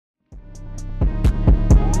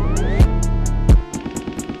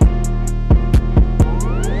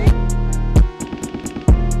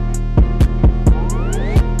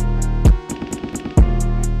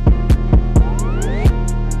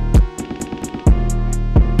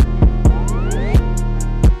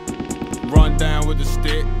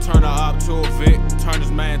to a Vic, turn this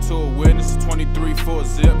man to a witness. 23 for a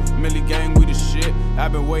zip, Millie gang, we the shit. I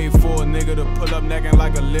been waiting for a nigga to pull up necking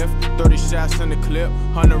like a lift. 30 shots in the clip,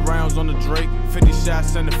 100 rounds on the Drake, 50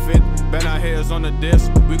 shots in the fit. Bend our heads on the disc,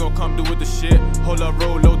 we gon' come through with the shit. Hold up,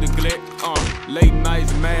 roll, load the glick. Late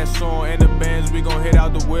nights, mask on, in the bands, we gon' hit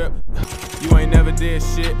out the whip. You ain't never did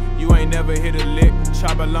shit, you ain't never hit a lick.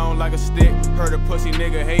 Chop along like a stick, heard a pussy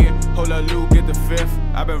nigga hating. Hold up, Lou, get the fifth.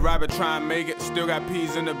 I been rapping, trying to make it. Still got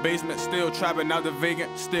peas in the basement, still trapping out the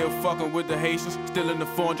vacant. Still fucking with the Haitians, still in the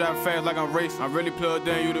phone, driving fast like I'm racing. I really plugged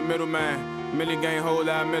in, you the middleman. Millie gang, whole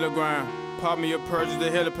lot milligram. Pop me a purchase, the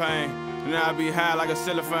hill of pain. Now I be high like a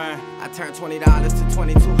cellophane. I turned $20 to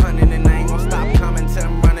 2,200 and I ain't gon' stop coming till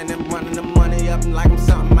I'm running the money up like I'm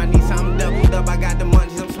something. I need something doubled up. I got the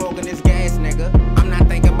money, I'm smoking this gas, nigga. I'm not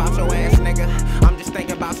thinking about your ass, nigga. I'm just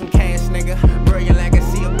thinking about some cash, nigga. Brilliant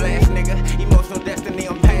legacy, a blast, nigga. Emotional destiny,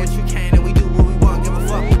 I'm past you can and we do what we want. Give a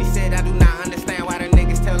fuck what he said. I do not understand why the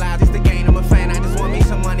niggas tell lies. It's the game, I'm a fan. I just want me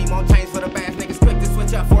some money, won't change for the bass. Niggas quick to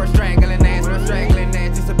switch up for a straggling ass, or a straggling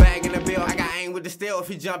ass, just a bag in the bill. I got aim with the steel. If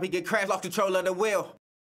he jump, he get crashed, lost control of the wheel.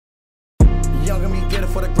 Younger me get it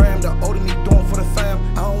for the gram, the older me doing for the fam.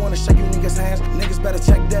 I don't wanna shake you niggas' hands, niggas better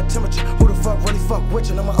check that temperature. Who the fuck really fuck with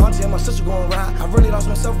you? Now my auntie and my sister gon' ride. I really lost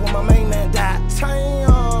myself when my main man died.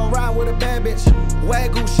 Damn, ride with a bad bitch.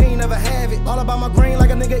 Wagyu, she ain't never have it. All about my green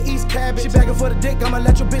like a nigga eats cabbage. She begging for the dick, I'ma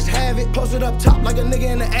let your bitch have it. Post it up top like a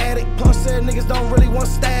nigga in the attic. Plum said niggas don't really want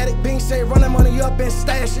static. Bing said run that money up and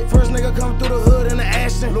stash it. First nigga come through the hood in the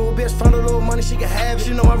Ashton. Little bitch found a little money, she can have it.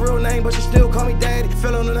 She know my real name, but she still call me daddy.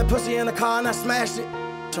 Fillin' on that pussy in the car and I smashed it.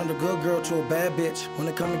 Turned a good girl to a bad bitch. When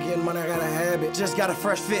it come to getting money, I got a habit. Just got a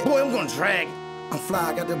fresh fit. Boy, I'm gonna drag it. I'm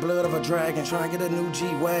fly, I got the blood of a dragon. Tryna get a new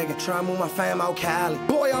G-Wagon. Tryna move my fam out Cali.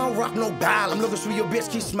 Boy, I don't rock no ball. I'm looking through your bitch,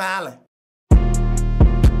 keep smiling.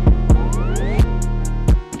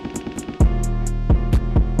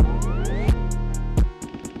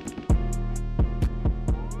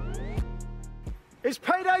 It's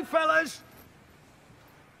payday, fellas!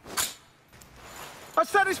 I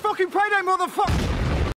said it's fucking payday, motherfucker!